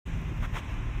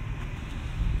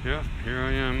Yeah, here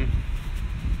I am.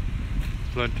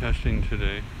 Blood testing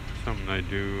today. Something I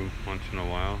do once in a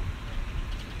while.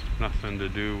 Nothing to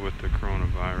do with the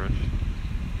coronavirus.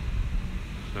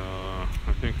 So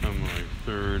I think I'm like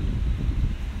third.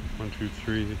 1, 2,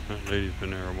 3. That lady's been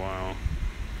there a while.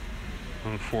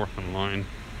 I'm fourth in line.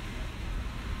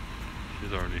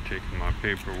 She's already taken my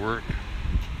paperwork.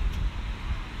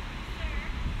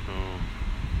 So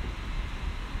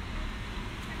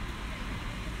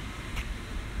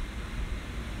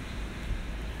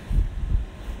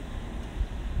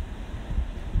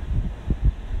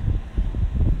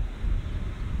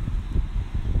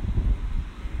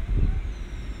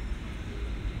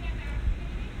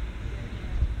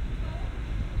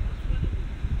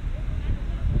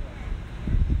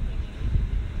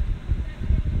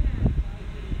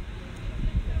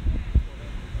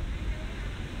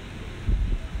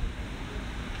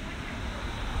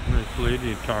nice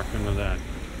lady talking to that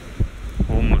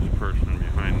homeless person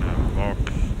behind that box,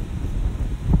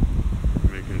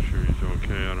 making sure he's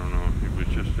okay. I don't know. He was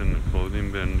just in the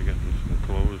clothing bin getting some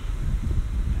clothes.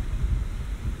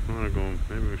 I want to go.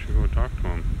 Maybe we should go talk to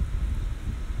him.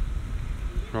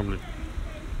 Probably.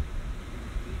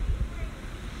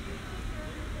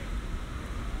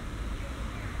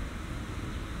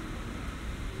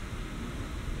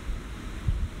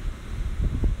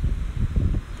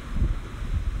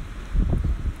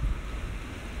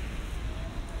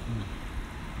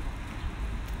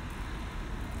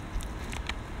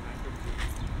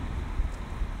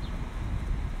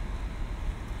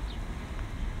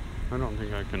 I don't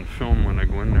think I can film when I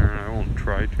go in there, and I won't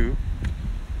try to.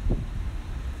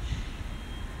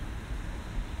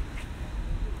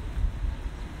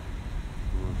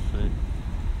 We'll see.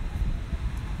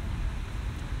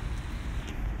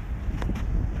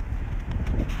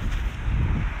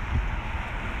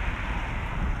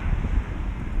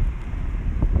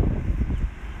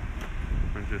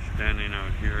 I'm just standing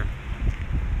out here.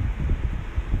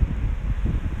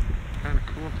 Kind of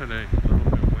cool today. A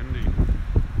little bit windy.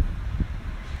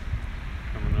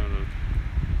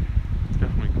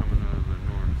 Definitely coming out of the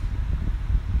north.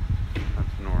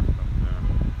 That's north up there.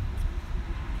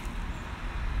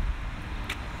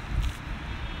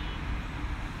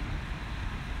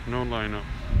 No lineup.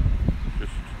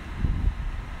 Just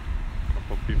a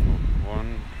couple people.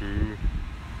 1, 2,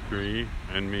 3,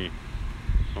 and me.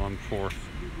 So I'm fourth.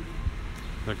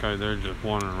 That guy there just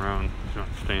wandering around. He's not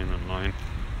staying in line.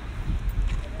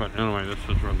 But anyway, this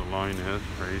is where the line is,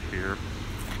 right here.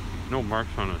 No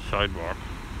marks on the sidewalk.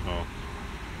 So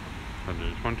but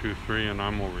there's 1, 2, 3, and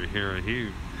I'm over here.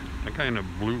 That guy in the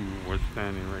blue was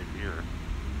standing right here,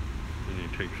 and he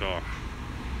takes off.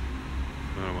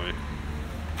 Anyway,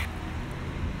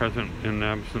 present in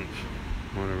absence,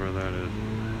 whatever that is.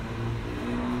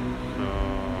 So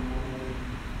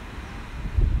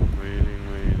waiting.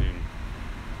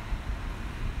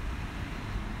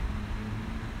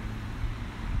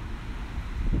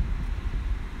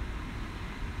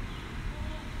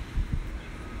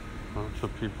 Lots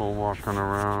of people walking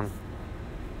around,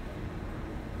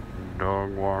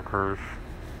 dog walkers.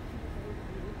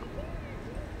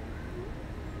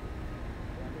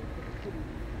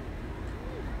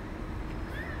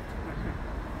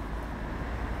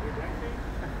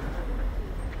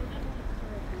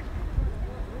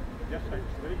 Yes, thanks.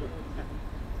 Very good.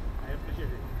 I appreciate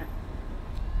it.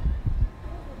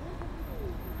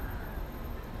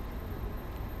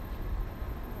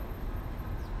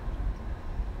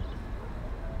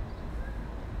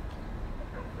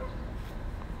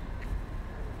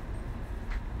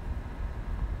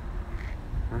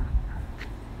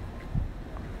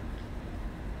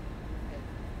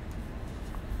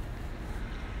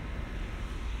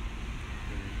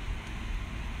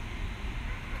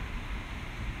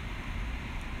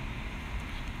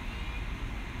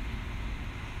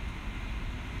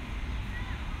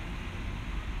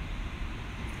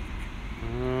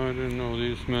 I didn't know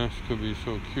these masks could be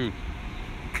so cute.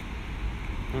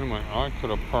 Anyway, I could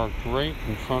have parked right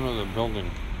in front of the building.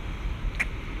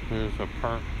 There's a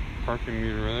parking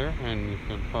meter there, and you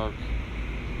can park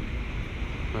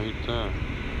right there.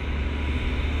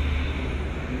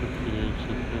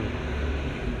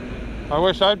 I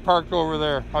wish I'd parked over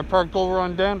there. I parked over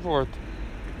on Danforth.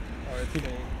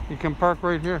 You can park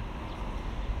right here.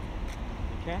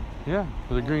 You can? Yeah,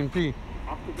 with a green P.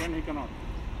 Up to 10 he cannot.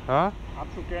 Huh?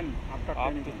 Up to 10. After 10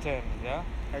 Up to 10, yeah?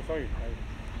 I saw it.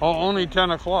 Oh, only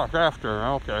 10 o'clock after.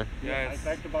 Okay. Yes.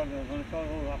 I tried about when I saw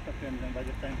after 10, then by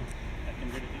the time I can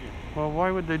get it here. Well,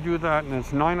 why would they do that? And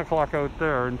it's 9 o'clock out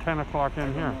there and 10 o'clock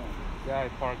in here. Yeah, I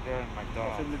parked there in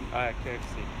McDonald's.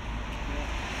 KFC.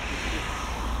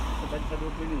 Yeah. that's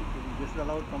scheduled finish. This is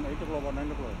allowed from 8 o'clock or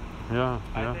 9 o'clock. Yeah,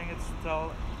 I yeah. think it's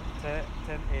till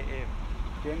 10 a.m.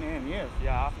 10 a.m. Yes.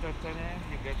 Yeah, after 10 a.m.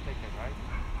 you get ticket, right?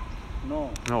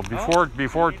 No. No,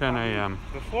 before 10 a.m.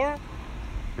 Before?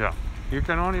 Yeah. You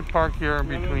can only park here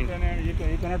between 10 a.m.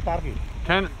 You cannot park it.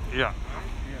 10. Yeah.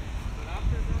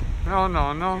 No.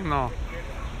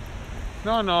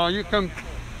 No. You can.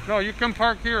 No, you can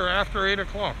park here after 8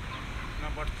 o'clock. No,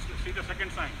 but see the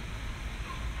second sign.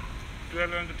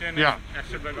 12 and 10 Yeah. a.m.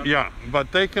 Except by Yeah,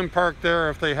 but they can park there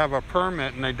if they have a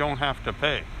permit and they don't have to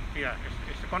pay. Yeah,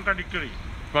 it's contradictory.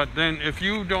 But then if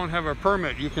you don't have a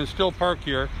permit, you can still park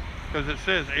here because it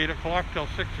says 8 o'clock till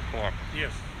 6 o'clock,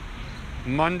 Yes.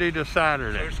 Monday to So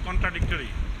Saturday. it's contradictory.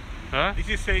 Huh? This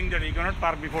is saying that you cannot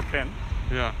park before 10.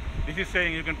 Yeah. This is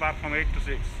saying you can park from 8 to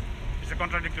 6. It's a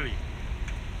contradictory.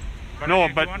 No,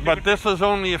 if you want but to- this is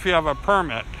only if you have a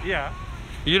permit. Yeah.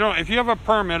 You don't. If you have a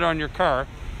permit on your car,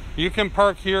 you can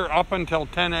park here up until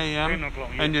 10 a.m. 10 o'clock,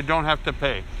 and yes. you don't have to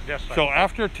pay. That's right. So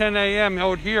after 10 a.m.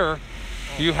 out here,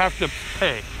 you have to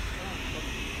pay.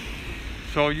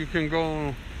 So you can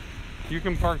go, you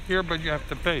can park here, but you have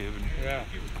to pay Yeah.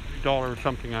 $1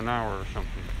 something an hour or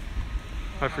something.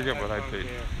 I forget what I paid.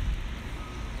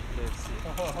 Let's see.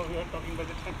 Oh, we are talking about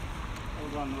the time.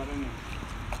 Hold on, what are you?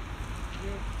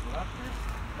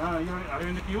 Are you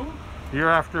in the queue? You're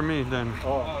after me then.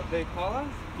 Oh, they call us?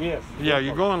 Yes. Yeah,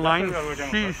 you go in line. That's what we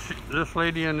are waiting This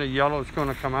lady in the yellow is going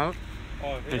to come out,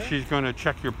 Oh, and really? she's going to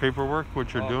check your paperwork,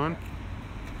 what you're Oh, doing. okay.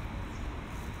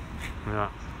 Yeah.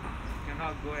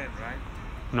 Cannot go in, right?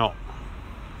 No.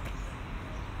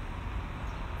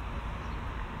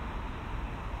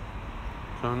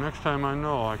 So next time I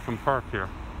know I can park here.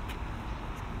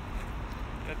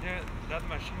 That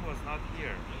machine was not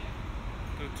here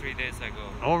 2-3 days ago.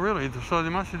 Oh, really? So they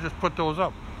must have just put those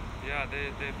up Yeah,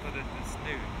 they put it this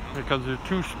new. No? because there's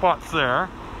 2 spots there.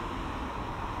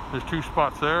 There's 2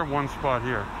 spots there, 1 spot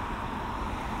here.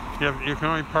 You can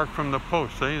only park from the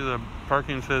post. See, the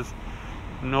parking says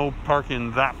no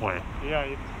parking that way.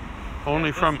 Yeah. Only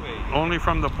this from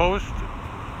way. the post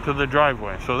to the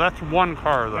driveway. So that's 1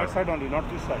 car there. That side only, not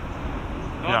this side.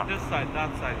 Not Yeah. this side,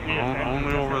 that side. Yeah.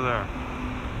 Only over there.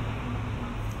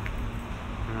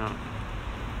 Yeah.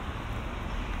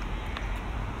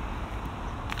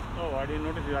 Oh, I didn't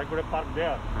notice it. I could have parked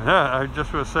there. Yeah, I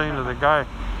just was saying to the guy.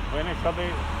 When I saw the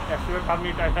actual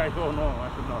permit, I go, no,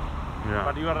 I should not. Yeah.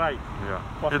 But you are right. Yeah.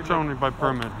 Possibly. It's only by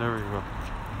permit. There we go.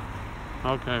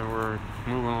 Okay, we're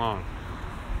moving along.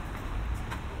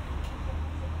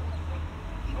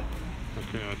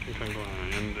 Okay, I think I'm going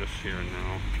to end this here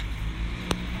now.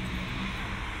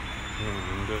 I'm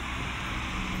going to end it.